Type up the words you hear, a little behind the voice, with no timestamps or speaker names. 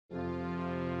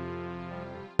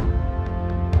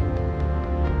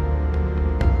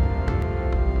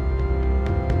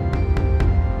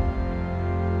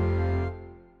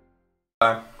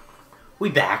We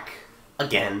back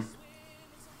again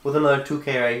with another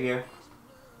 2K right here.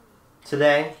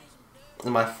 Today is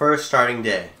my first starting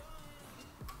day.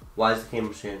 Why is the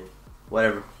game shooting?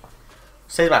 Whatever.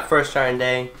 Say it's my first starting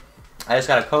day. I just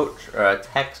got a coach, or a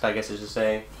text, I guess I should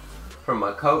say, from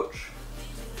my coach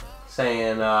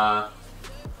saying,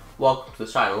 welcome to the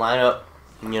starting lineup,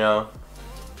 you know.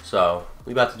 So,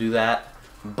 we about to do that.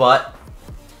 But,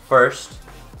 first,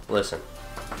 listen.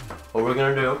 What we're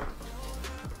going to do,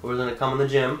 we're going to come in the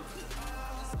gym.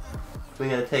 We're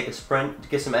going to take a sprint to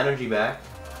get some energy back.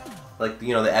 Like,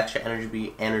 you know, the extra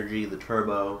energy, the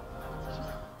turbo.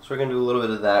 So we're going to do a little bit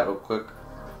of that real quick.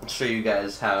 Show you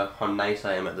guys how nice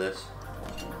I am at this.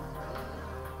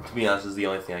 To be honest, this is the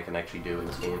only thing I can actually do in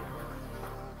this game.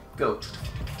 Go.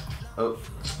 Oh.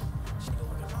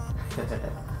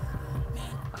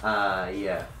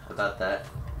 Yeah, about that.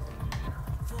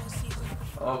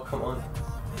 Oh, come on.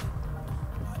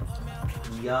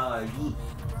 Yeah, yeet.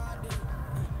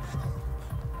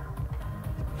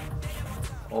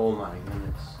 Oh my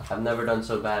goodness. I've never done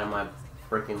so bad in my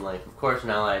freaking life. Of course,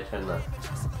 now that I turn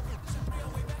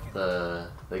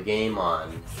the game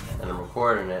on and I'm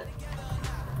recording it,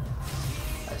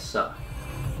 I suck.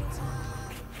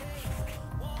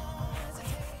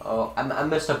 Oh, I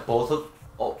messed up both of.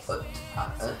 Oh,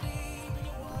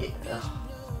 yeah.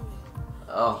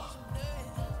 Oh,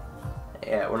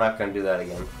 yeah. We're not gonna do that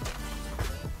again.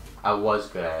 I was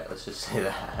good at it. Let's just say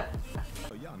that.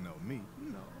 Oh, y'all know me.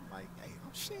 You know, like, hey,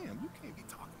 I'm Sham. You can't be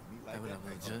talking to me like hey, what that.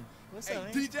 up, man? What's up,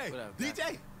 man? DJ. What up,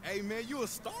 DJ. Hey, man, you a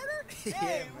starter? Yeah,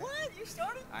 hey, man. what? You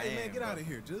started? Hey, man, get out of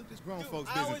here, dude. This grown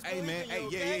folks business. Hey, man. Hey,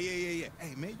 yeah.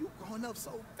 Hey, man, you growing up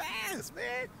so fast,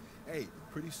 man. Hey,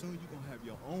 pretty soon you gonna have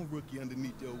your own rookie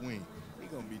underneath your wing. He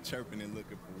gonna be chirping and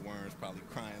looking for worms, probably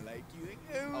crying like you.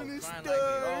 Oh, crying like me.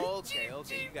 Oh,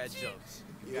 okay, you got jokes.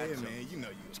 Yeah, man, you know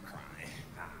you was crying.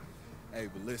 Hey,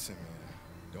 but listen, man,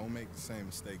 don't make the same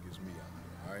mistake as me out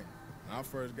there, all right? When I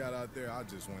first got out there, I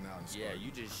just went out and started. Yeah,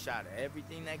 you just shot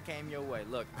everything that came your way.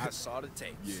 Look, I saw the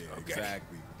tapes. Yeah, okay.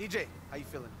 exactly. DJ, how you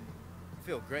feeling? I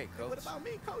feel great, coach. What about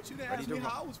me, coach? You didn't Ready ask me to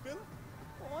how I was feeling.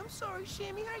 Oh, I'm sorry,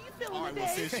 Shammy. How you feeling All right, today?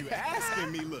 well, since you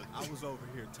asking me, look, I was over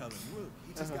here telling Rook,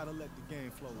 he just gotta let the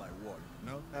game flow like water, you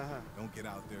know? Don't get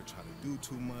out there, try to do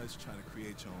too much, try to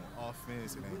create your own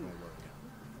offense. It ain't gonna work out.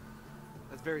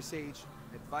 That's very sage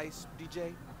advice,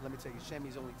 DJ. Let me tell you,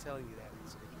 Shammy's only telling you that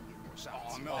so that he can get more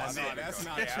shots. Oh, no, that's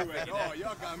not true at all.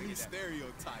 Y'all got me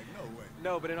stereotyped. No way.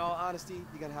 No, but in all honesty,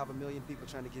 you're going to have a million people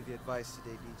trying to give you advice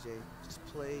today, DJ. Just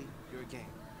play your game,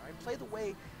 all right? Play the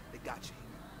way they got you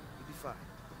here. You'll be fine.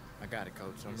 I got it,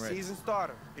 coach. I'm Your ready. Season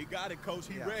starter. He got it, coach.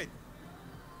 He ready.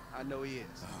 I know he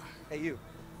is. Hey, you.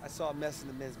 I saw a mess in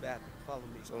the men's bathroom. Follow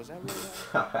me. So is that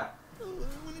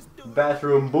really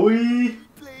Bathroom boy.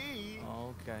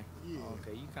 Oh, okay. Yeah.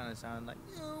 Okay, you kind of sound like,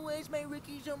 oh, where's my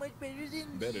rookie so much better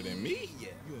than me? Better than me? Yeah.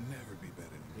 You'll never be better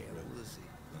than me. Yeah, well, we'll see.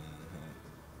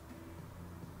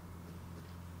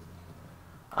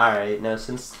 Alright, now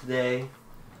since today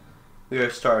we are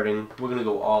starting, we're going to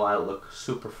go all out, look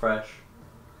super fresh.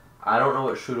 I don't know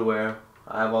what shoe to wear.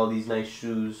 I have all these nice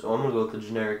shoes. Oh, I'm going to go with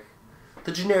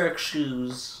the generic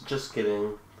shoes. Just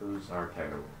kidding. Those aren't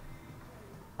terrible.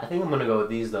 I think I'm going to go with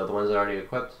these though, the ones that are already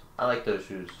equipped. I like those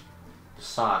shoes.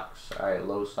 Socks. Alright,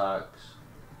 low socks.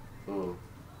 Ooh.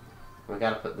 We got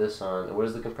to put this on.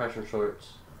 Where's the compression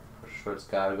shorts? Compression shorts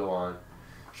got to go on.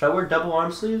 Should I wear double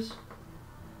arm sleeves?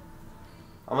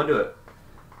 I'm gonna do it.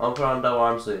 I'm gonna put on double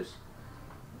arm sleeves.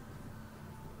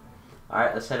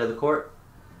 Alright, let's head to the court.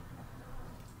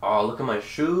 Oh, look at my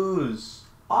shoes.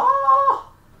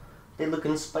 Oh, they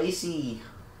looking spicy.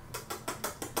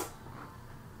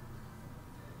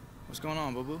 What's going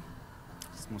on, boo-boo?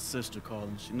 It's my sister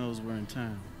calling. She knows we're in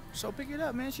town. So pick it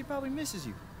up, man. She probably misses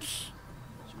you. She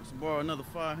wants to borrow another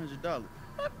 $500.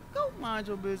 Go mind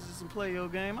your business and play your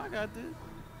game. I got this.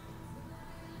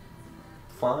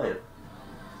 Fine.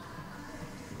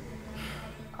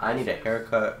 I need a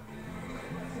haircut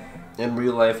in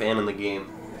real life and in the game.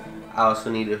 I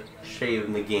also need to shave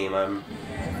in the game.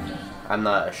 I'm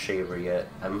not a shaver yet.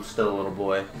 I'm still a little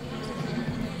boy.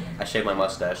 I shave my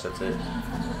mustache, that's it.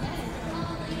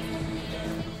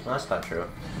 No, that's not true.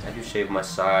 I do shave my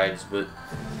sides, but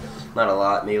not a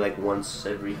lot. Maybe like once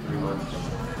every 3 months.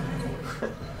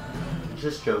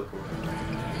 Just joking.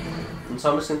 And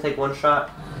so I'm just gonna take one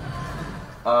shot.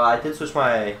 I did switch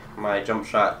my jump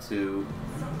shot to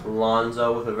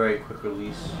Lonzo with a very quick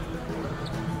release.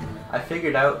 I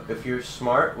figured out if you're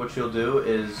smart, what you'll do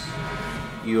is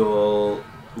you'll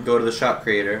go to the shot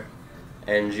creator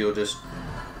and you'll just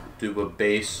do a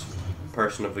base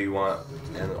person of who you want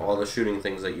and all the shooting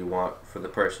things that you want for the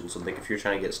person. So like if you're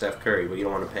trying to get Steph Curry, but you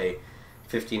don't want to pay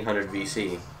 1500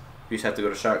 VC. You just have to go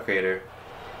to Shot Creator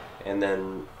and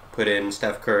then put in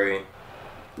Steph Curry,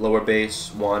 lower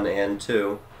base 1 and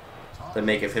 2, then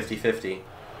make it 50-50,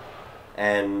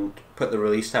 and put the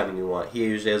release timing you want. He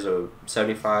usually has a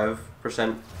 75%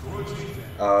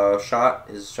 shot.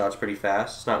 His shot's pretty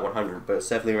fast. It's not 100, but it's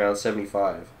definitely around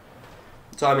 75.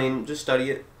 So I mean, just study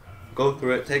it, go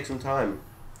through it, take some time,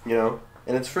 you know,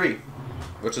 and it's free,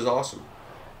 which is awesome.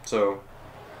 So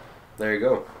there you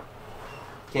go.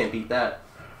 Can't beat that.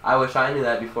 I wish I knew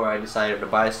that before I decided to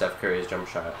buy Steph Curry's jump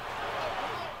shot.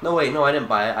 No, wait, no, I didn't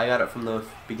buy it. I got it from the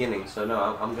beginning, so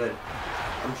no, I'm good.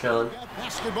 I'm chilling.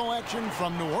 Basketball action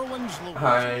from New Orleans.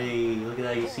 Hi, look at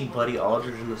that. You see Buddy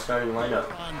Aldridge in the starting lineup.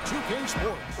 On 2K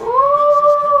Sports.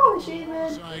 Ooh, shit,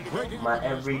 man. My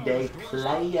everyday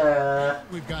player.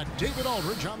 We've got David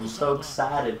Aldridge on the I'm so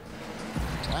excited.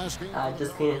 I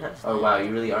just can't. Oh wow,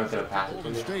 you really aren't gonna pass it to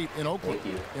me. State in Oakland.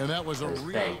 Thank you. And that was a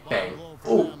real Bang, bang. blow for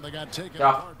Ooh. them. They got taken Yeah.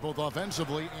 apart both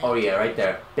offensively and Oh yeah, right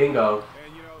there. Bingo.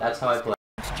 That's how I play.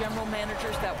 General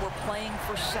managers that were playing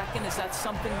for second, is that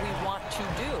something we want to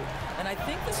do? And I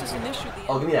think this is an issue the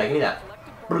Oh, give me that, give me that.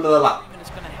 collective Blah, blah, blah. agreement is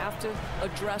going to have to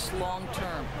address long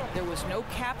term. There was no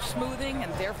cap smoothing,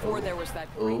 and therefore there was that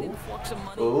great Ooh. influx of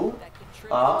money Ooh. that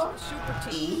contributed to the super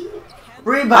team. E. Can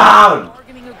Rebound! the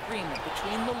bargaining agreement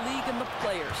between the league and the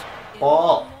players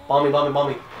Ball. Ball me, ball me, ball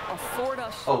me. afford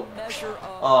us Oh. a measure of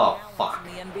Oh, balance fuck.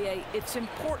 in the NBA. It's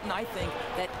important, I think,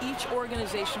 that each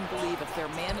organization believe if they're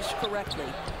managed correctly,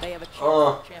 they have a chance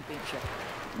at a championship.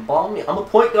 Ball me. I'm a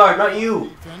point guard, not you.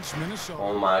 defense, Minnesota.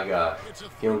 Oh my god.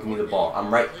 You don't give me the ball.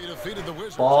 I'm right. They defeated the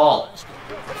Wizards. Ball.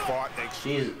 Fought Jeez.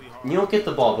 extremely You don't get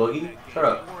the ball, Boogie. Shut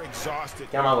up. hard. They were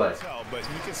exhausted. Get out of my way. But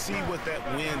you can see what that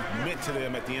win meant to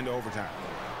them at the end of overtime.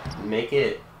 Make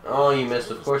it. Oh, you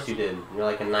missed. Of course you did. You're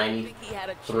like a I think he had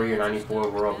a 93 or chance. 94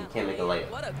 overall. You can't make a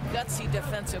layup. What a gutsy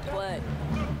defensive play.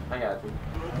 I got you.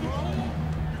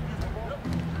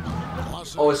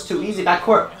 Oh, it's too easy.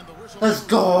 Backcourt. Let's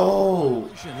go.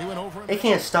 He went over They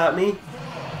can't stop me.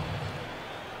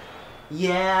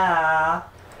 Yeah.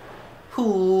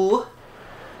 Who?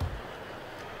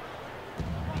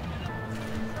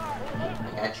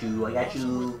 I got you. I got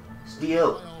you.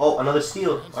 Steal. Oh, another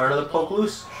steal. Or another poke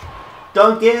loose.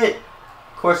 Dunk it.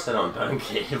 Of course I don't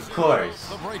dunk it. Of course.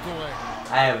 the breakaway.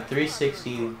 I have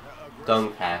 360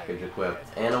 dunk package equipped.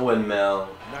 And a windmill.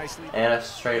 And a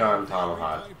straight arm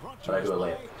tomahawk. But I do a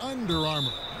layup. Under Armour.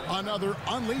 Another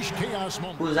unleash chaos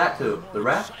moment. Who's that to? The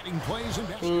ref? Exciting plays in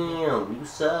basketball. Damn, you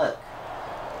suck.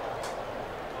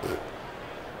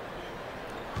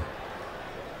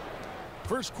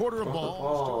 First quarter of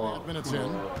ball. 2.5 minutes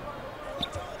in.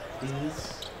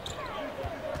 Please.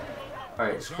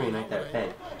 Alright, screen like that.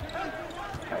 Bang.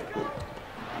 Alright, cool.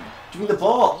 Give me the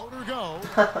ball. Loader go.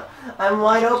 I'm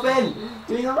wide open.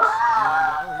 Give me the ball.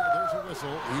 There's a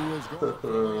whistle. He was going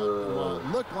to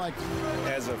look like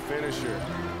As a finisher.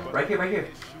 Right here, right here.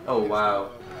 Oh,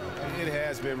 wow. It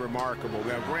has been remarkable.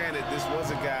 Now, granted, this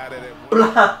was a guy that at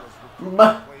Blah.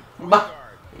 Bah. Bah.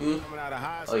 coming out of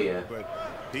high school, Oh, yeah.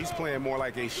 but he's playing more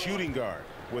like a shooting guard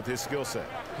with his skill set.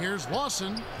 here's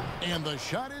Lawson, and the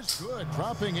shot is good,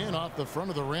 dropping in off the front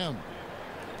of the rim.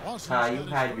 Lawson Ah, shot you've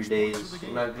his had your first days. points of the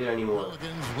You're game. not good anymore.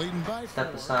 Pelicans leading by Step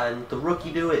 4. aside. Let the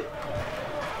rookie do it.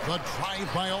 The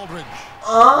drive by Aldridge.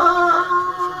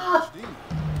 Ah!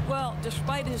 Well,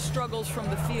 despite his struggles from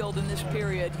the field in this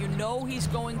period, you know he's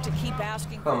going to keep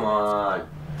asking. Come on.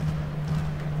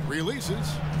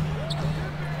 Releases.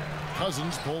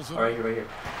 Cousins pulls it. All right here, right here.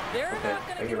 They're Okay, not going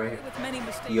right to here, get right away here. with many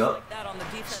mistakes Yup. like that on the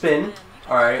defensive Spin. end.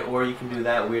 All right, or you can do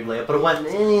that weird layup, but it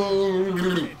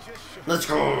wasn't. Let's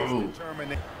go.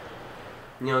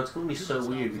 You know, it's gonna be so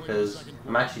weird because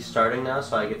I'm actually starting now,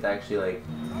 so I get to actually like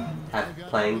have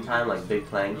playing time, like big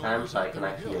playing time, so I can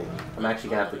actually. I'm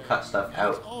actually gonna have to cut stuff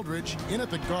out. Aldridge in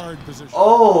at the guard position.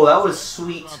 Oh, that was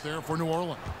sweet. Out there for New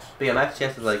Orleans. But yeah, I'm actually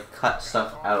have to like cut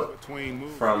stuff out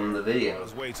from the video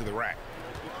His way to the rack.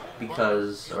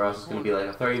 because, or else it's gonna be like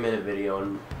a 30-minute video,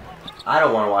 and I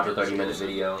don't want to watch a 30-minute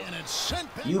video. And it's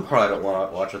sent back. You probably don't want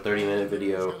to watch a 30-minute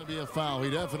video. Gonna be a foul. He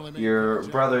definitely made Your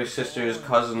brothers, sisters,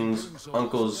 cousins,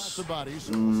 uncles,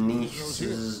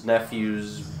 nieces,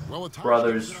 nephews, Well, with time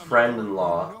brother's on the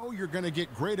friend-in-law know you're gonna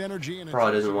get great energy and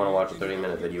probably doesn't want to watch a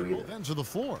 30-minute video either. ends of the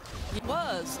floor. He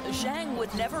was. Zhang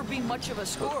would never be much of a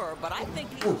scorer, but I think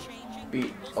he's Ooh.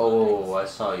 changing. Oh, I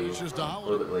saw you. It's just a A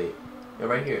little bit late. You're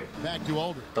right here. Back to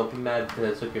Aldridge. Don't be mad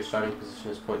because I took your starting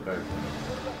position as point guard.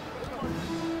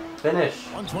 Finish.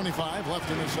 125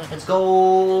 left in the second. Let's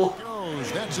go.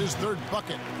 Goes. That's his third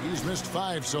bucket. He's missed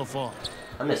 5 so far.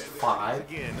 I missed 5.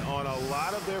 Again, on a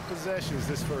lot of their possessions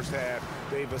this first half,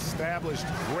 they've established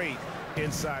great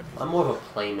Inside. I'm more of a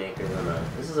playmaker than a.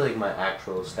 This is like my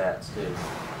actual stats too.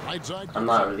 Right side. I'm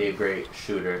not really a great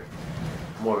shooter.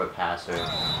 More of a passer.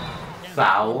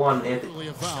 Foul on Anthony.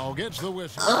 A foul gets the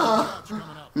whistle.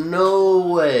 No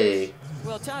way.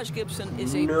 Well, Taj Gibson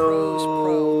is a No pro's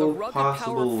pro. The rugged power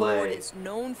possible forward way. is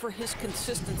known for his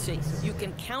consistency. You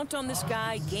can count on this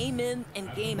guy game in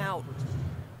and game out.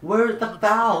 Where's the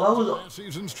foul? That was. Last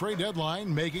season's trade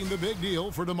deadline making the big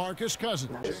deal for DeMarcus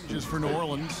Cousins. Just for New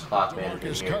Orleans. Clock management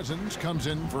DeMarcus here. Cousins comes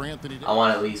in for Anthony Davis. I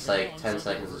want at least like 10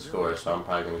 seconds to score, so I'm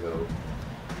probably gonna go.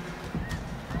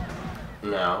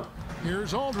 No.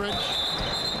 Here's Aldridge.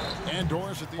 And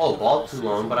Doris at the Oh, ball too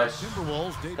long, but I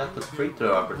Timberwolves got the free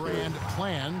throw opportunity. grand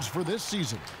plans for this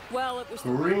season. Well, it was the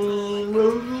Green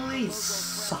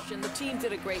release. and the team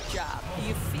did a great job. Do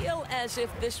you feel as if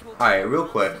this will Alright, real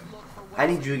quick. I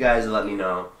need you guys to let me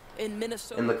know in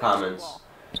Minnesota in the comments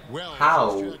Well,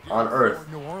 how on earth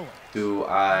New Orleans do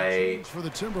I for the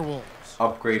Timberwolves.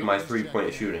 upgrade my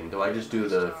three-point shooting. Do I just do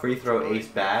the free throw ace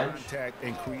badge?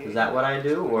 Is that what I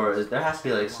do? Or there has to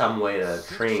be like some way to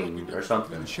train or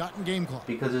something? Shot and game clock.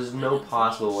 Because there's no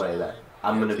possible way that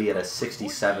I'm going to be at a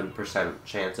 67%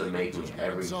 chance of making it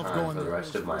every time for the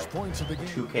rest of my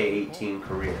 2K18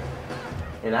 career.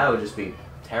 And that would just be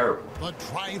terrible. The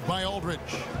drive by Aldridge.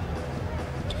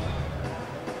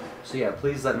 So yeah,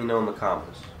 please let me know in the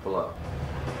comments below.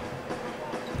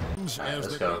 As Let's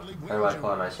the go. League How do I wins.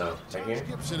 call an ISO? Right here?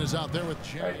 Gibson is out there with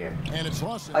Right here. And it's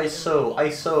Lawson. ISO,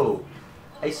 ISO,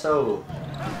 ISO.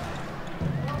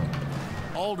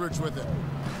 Aldridge with it.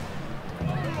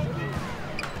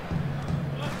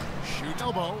 Shoot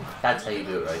elbow. That's how you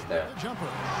do it right there. Jumper.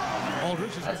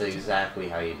 Aldridge is That's exactly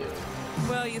how you do it.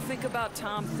 Well, you think about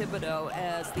Tom Thibodeau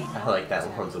as the I like that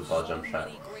Lonzo Ball jump shot.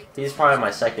 He's probably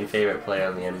my second favorite player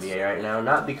in the NBA right now.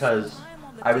 Not because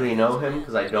I really know him,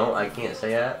 because I don't. I can't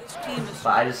say that.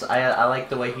 But I like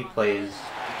the way he plays.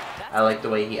 I like the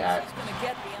way he acts.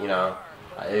 You know,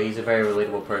 he's a very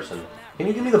relatable person. Can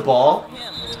you give me the ball?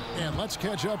 And let's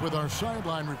catch up with our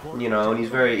sideline report. You know, and he's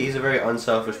a very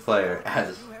unselfish player,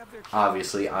 as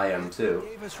obviously I am too.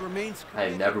 I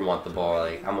never want the ball.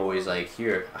 Like I'm always like,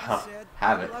 here,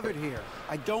 have it.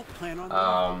 I don't plan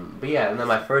on But yeah, and then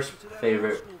my first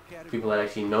favorite people that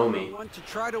actually know me to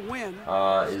try to win.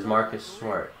 is Marcus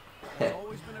Smart.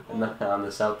 On the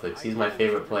Celtics. He's my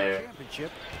favorite player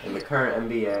in the current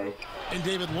NBA. And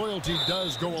David, loyalty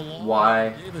does go along. Why?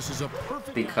 Davis is a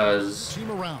perfect Because team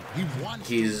around. He wants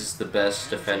he's the best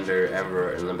defender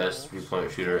ever and the best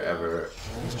three-point shooter ever.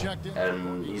 He's checked in.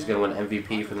 And he's going to win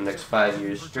MVP for the next 5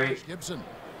 years straight. Gibson.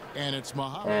 And it's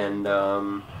Muhammad.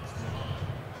 And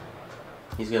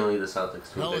he's going to lead the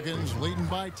Celtics to a Pelicans victory leading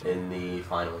by 10. in the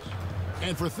finals.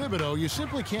 And for Thibodeau, you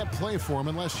simply can't play for him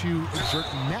unless you exert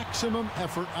maximum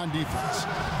effort on defense.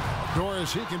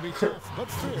 Doris, he can be tough, but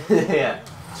fair. Yeah,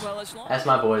 well, as long that's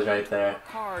my boys right there.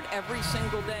 hard every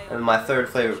single day. And my third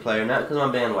favorite player, not because I'm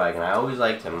a bandwagon, I always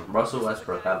liked him. Russell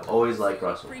Westbrook. I've always liked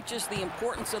Russell. Preaches the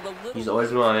importance of the little He's always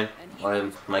been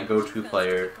my go-to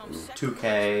player in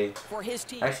 2K. for his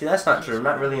team. Actually, that's not true.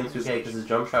 Not really in 2K because his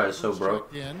jump shot is so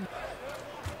broke. In.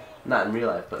 Not in real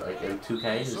life, but like in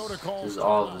 2K, his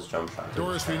all of his jump shots.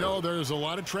 Doris, we know there's a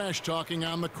lot of trash talking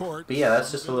on the court. But yeah, that's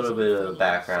just a little bit of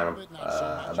background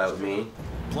about me.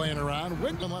 Playing around.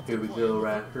 Here we go,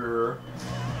 right here.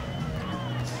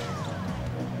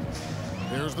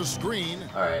 There's the screen.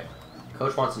 All right,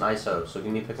 coach wants an ISO, so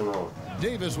give me pick and roll.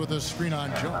 Davis with a screen on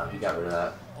jump. He got rid of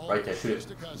that. Right there, shoot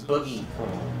it. Boogie.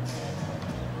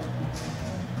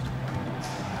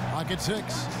 Pocket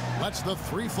 6. Lets the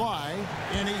 3 fly.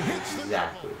 And he hits the...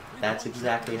 Exactly. That's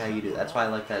exactly how you do it. That's why I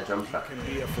like that jump shot. Can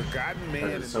be a forgotten man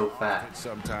Because it's so fast.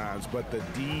 sometimes, but the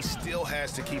D still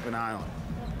has to keep an eye on.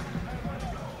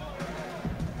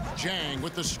 Jang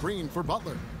with the screen for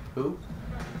Butler. Who?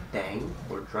 Dang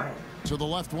or Drang? To the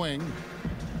left wing.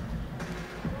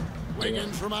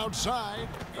 Wiggins from outside.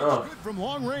 Oh. Good from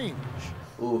long range.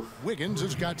 Oof. Wiggins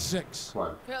has got 6. Come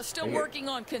on. Yeah, still Right here. working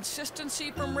on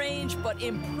consistency from range, but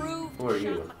improved. Who are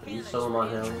you? shot Are you mechanics Solomon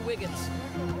from Andrew Hill? Wiggins.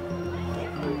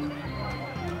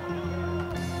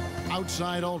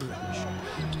 Outside Aldridge.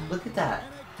 Look at that.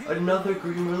 Another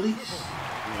green release.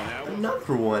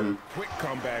 Another one. Quick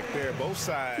comeback there, both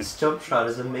sides. This jump shot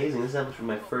is amazing. This is actually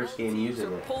my first game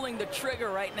using it. Pulling the trigger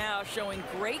right now, showing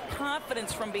great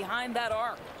confidence from behind that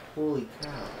arc. Holy cow.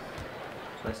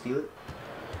 Can I steal it?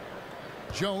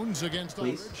 Jones against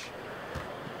Please. Aldridge.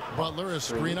 Butler a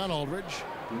screen on Aldridge.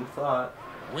 You thought.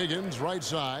 Wiggins right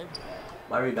side.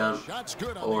 My rebound. Shots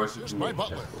good on Or the assist by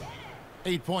Butler.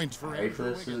 8 points for Ready for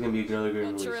Andrew this? This is Wiggins. going to be another green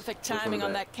release. Terrific Which one timing is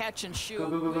on that catch and shoot. Go,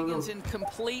 go, go, go, go. Wiggins in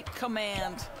complete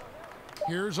command.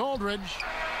 Here's Aldridge.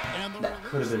 And That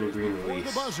could have been a green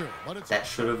release. buzzer, but it's That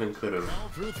should have and could have.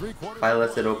 through three-quarters. If I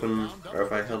left it open, or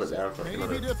if I held it down for like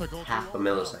another half a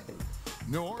millisecond,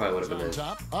 probably would have been a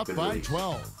top, up good by release.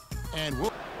 12. And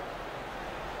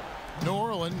New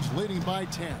Orleans leading by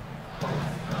 10.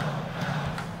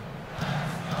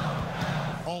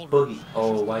 Boogie.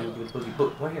 Oh, why you give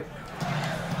Boogie? Right here.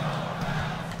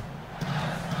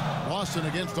 Boston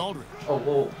against Aldridge. Oh,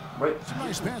 whoa. Right. Some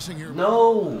nice passing here.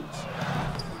 No!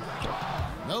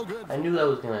 No good. I knew that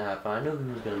was going to happen. I knew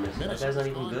he was going to miss it. That guy's not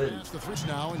even good. The first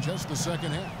now in just the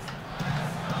second half.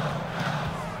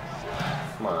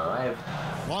 Come on, I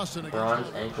have Boston bronze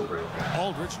ankle breaker.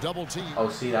 Aldridge double team. Oh,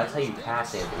 see, that's how you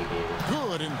pass Anthony Davis.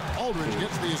 Good, and Aldridge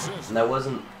gets the assist. And that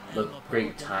wasn't the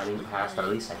great timing pass, but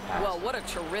at least I passed. Well, what a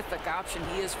terrific option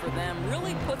he is for them.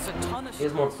 Really puts a ton of... He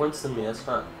has more points than me. That's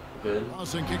not good.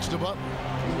 Boston kicks to Butler.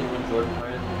 He's going to win Jordan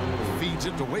higher than me. Feeds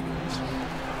it to Wiggins.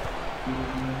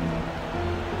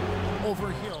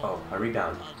 Over Hill. Oh, a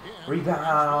rebound.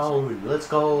 Rebound! Let's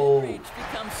go! Range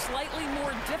becomes slightly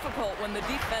more difficult when the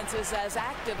defense is as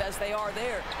active as they are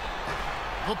there.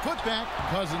 The putback,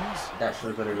 Cousins. That should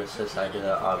have been an assist. I did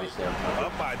that, obviously. I'm talking.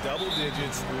 Up by double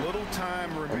digits, little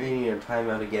time And remaining. they need a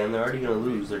timeout again. They're already going to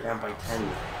lose. They're down by 10.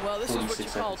 Well, this is what you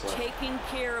 46 call seconds left. taking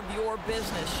care of your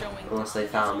business, showing... Unless they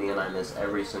found me and I miss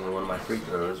every single one of my free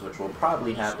throws, which will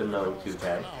probably happen knowing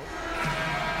 2K.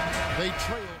 They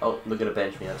trail. Oh, they're going to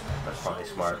bench me. That's probably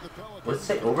smart. Let's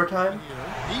say overtime?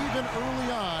 Even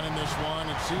early on in this one,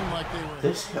 it seemed like they were...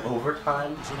 This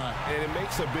overtime? tonight. And it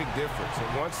makes a big difference.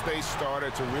 And once they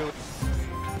started to really...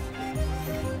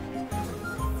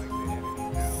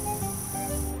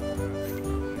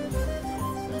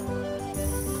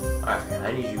 Alright,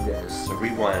 I need you guys to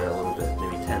rewind it a little bit,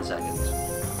 maybe 10 seconds.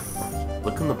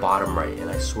 Look in the bottom right, and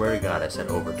I swear to God I said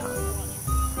overtime.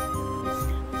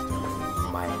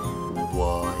 My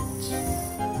what?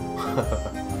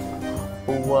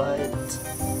 What?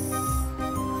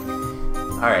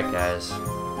 Alright guys,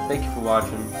 thank you for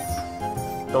watching.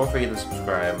 Don't forget to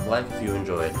subscribe, like if you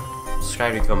enjoyed.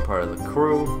 Subscribe to become part of the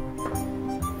crew.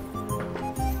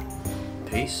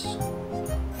 Peace.